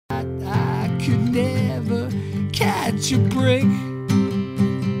thought I could never catch a break.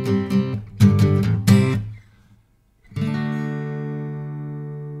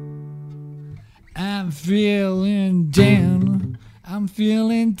 I'm feeling down, I'm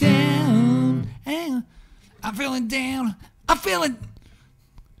feeling down, and I'm feeling down, I'm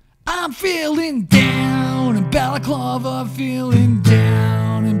feeling down in Balaclava, feeling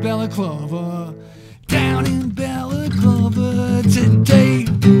down in Balaclava, down in Balaclava today.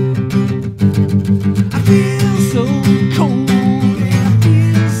 I feel so cold and I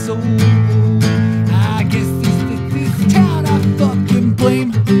feel so old. I guess this town I fucking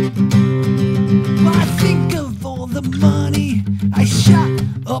blame. I think of all the money I shot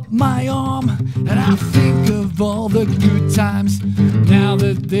up my arm, and I think of all the good times now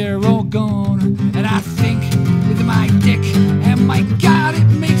that they're all gone. And I think with my dick, and my God, it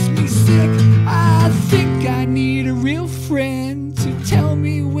makes me sick. I think I need a real friend to tell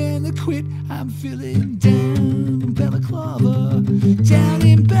me when to quit. I'm feeling down in Balaclava, down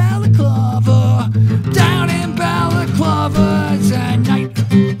in Balaclava, down in Balaclava tonight.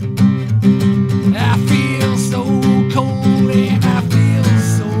 I feel so cold and I feel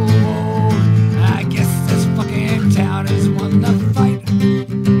so old. I guess this fucking town has won the fight.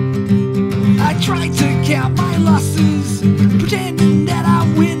 I tried to count my losses, pretending that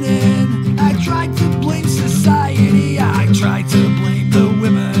I'm winning. I tried to blame society, I tried to blame the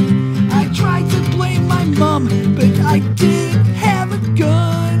women, I tried to blame my mom, but I didn't have a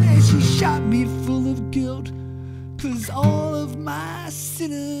gun, and she shot me full of guilt, 'cause all of my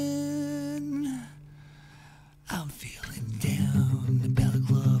sinning. I'm feeling down in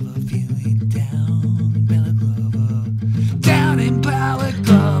Balaclava, feeling down in Balaclava, down in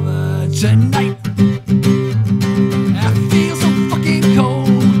Balaclava tonight. I feel so fucking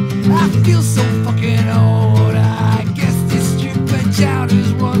cold, I feel so fucking old. I guess this stupid town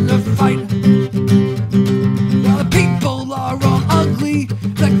has won the fight. Well, the people are all ugly,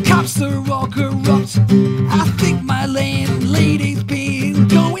 the cops are all corrupt. I think my landlady's been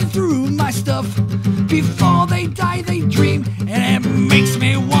going through my stuff. Before they die, they dream, and it makes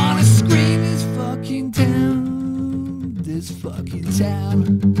me wanna scream. This fucking town, this fucking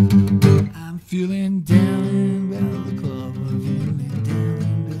town. I'm feeling down in Balaclava, feeling down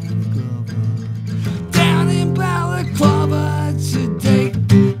in Balaclava, down in Balaclava today.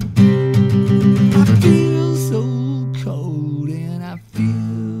 I feel so cold and I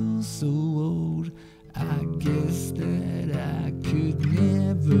feel so old. I guess that I could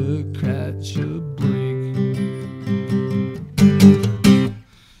never catch a